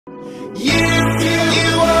You are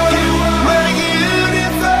my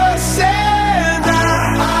universe, and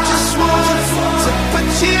I just want to put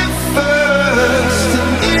you first.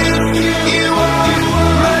 You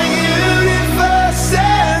are my universe,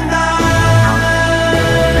 and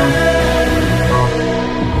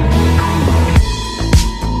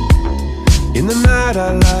in the night I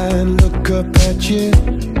lie and look up at you.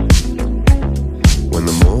 When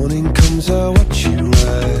the morning comes I watch you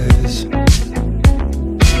rise.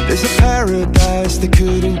 There's a paradise they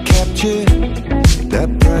couldn't capture, that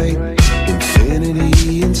bright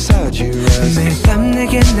infinity inside your eyes. 매일 밤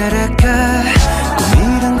내게 날아가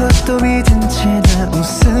꿈이란 것도 잊은 채 나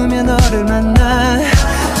웃으며 너를 만나.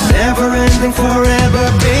 Never ending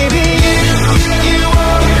forever baby. You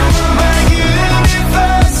are my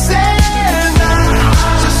universe, and I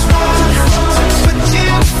just want to put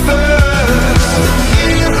you first.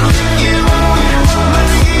 You are my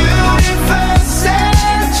universe,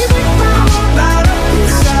 and you make my whole light up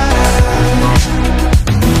inside.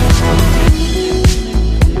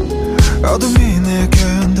 어둠이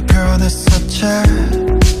내겐 더 변했었지.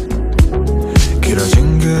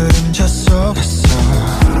 길어진 그림자 속에서.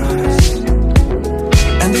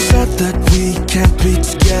 And they said that we can't be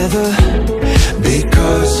together.